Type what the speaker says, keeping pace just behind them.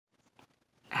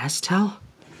Astell?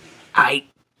 I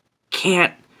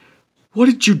can't. What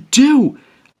did you do?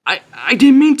 I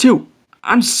didn't mean to.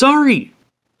 I'm sorry.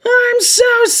 I'm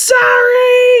so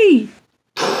sorry!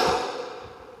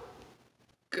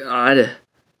 God,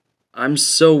 I'm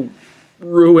so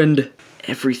ruined.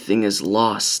 Everything is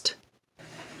lost.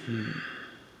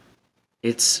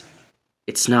 It's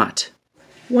not.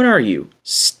 What are you,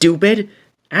 stupid?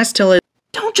 Astell is...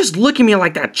 Don't just look at me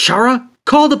like that, Chara!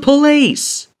 Call the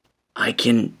police! I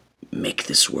can make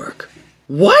this work.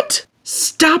 What?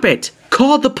 Stop it!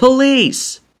 Call the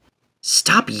police!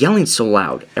 Stop yelling so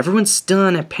loud. Everyone's still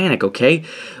in a panic, okay?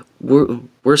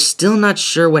 We're still not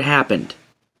sure what happened.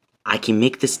 I can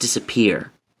make this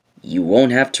disappear. You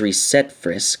won't have to reset,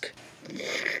 Frisk.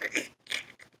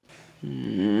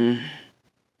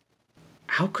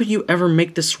 How could you ever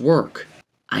make this work?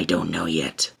 I don't know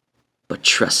yet. But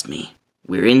trust me,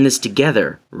 we're in this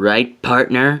together, right,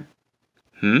 partner?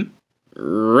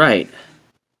 Right.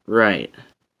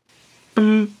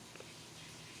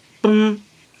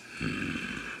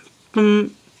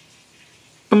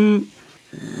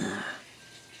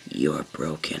 You're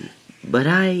broken, but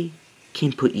I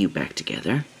can put you back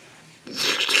together.